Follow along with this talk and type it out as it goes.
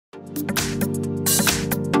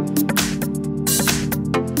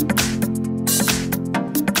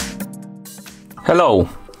Hello,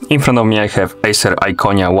 in front of me I have ACER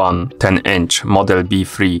Iconia One 10-inch Model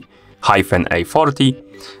B3-A40,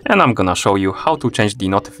 and I'm gonna show you how to change the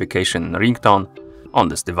notification ringtone on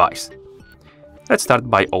this device. Let's start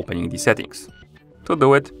by opening the settings. To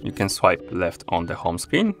do it, you can swipe left on the home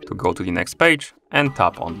screen to go to the next page and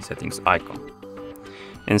tap on the settings icon.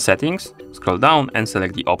 In settings, scroll down and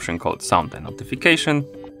select the option called Sound and Notification.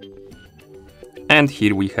 And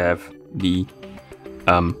here we have the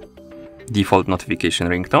default notification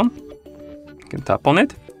ringtone. You can tap on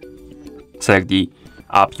it. Select the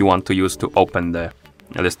app you want to use to open the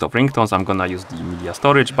list of ringtones. I'm gonna use the media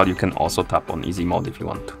storage, but you can also tap on easy mode if you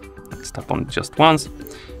want to. Let's tap on it just once.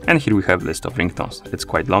 And here we have list of ringtones. It's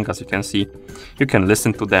quite long, as you can see. You can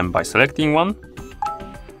listen to them by selecting one.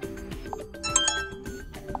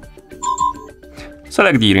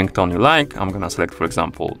 Select the ringtone you like. I'm gonna select, for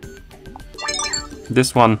example,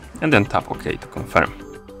 this one, and then tap OK to confirm.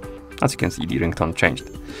 As you can see, the ringtone changed.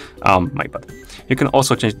 My bad. You can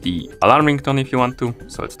also change the alarm ringtone if you want to.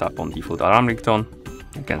 So let's tap on default alarm ringtone.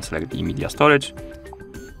 You can select the media storage.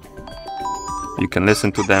 You can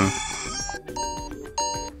listen to them.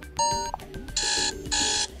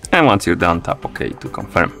 And once you're done, tap OK to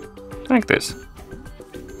confirm, like this.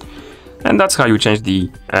 And that's how you change the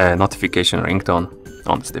notification ringtone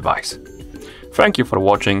on this device. Thank you for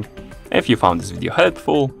watching. If you found this video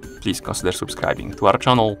helpful, please consider subscribing to our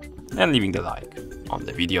channel and leaving the like on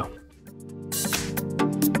the video.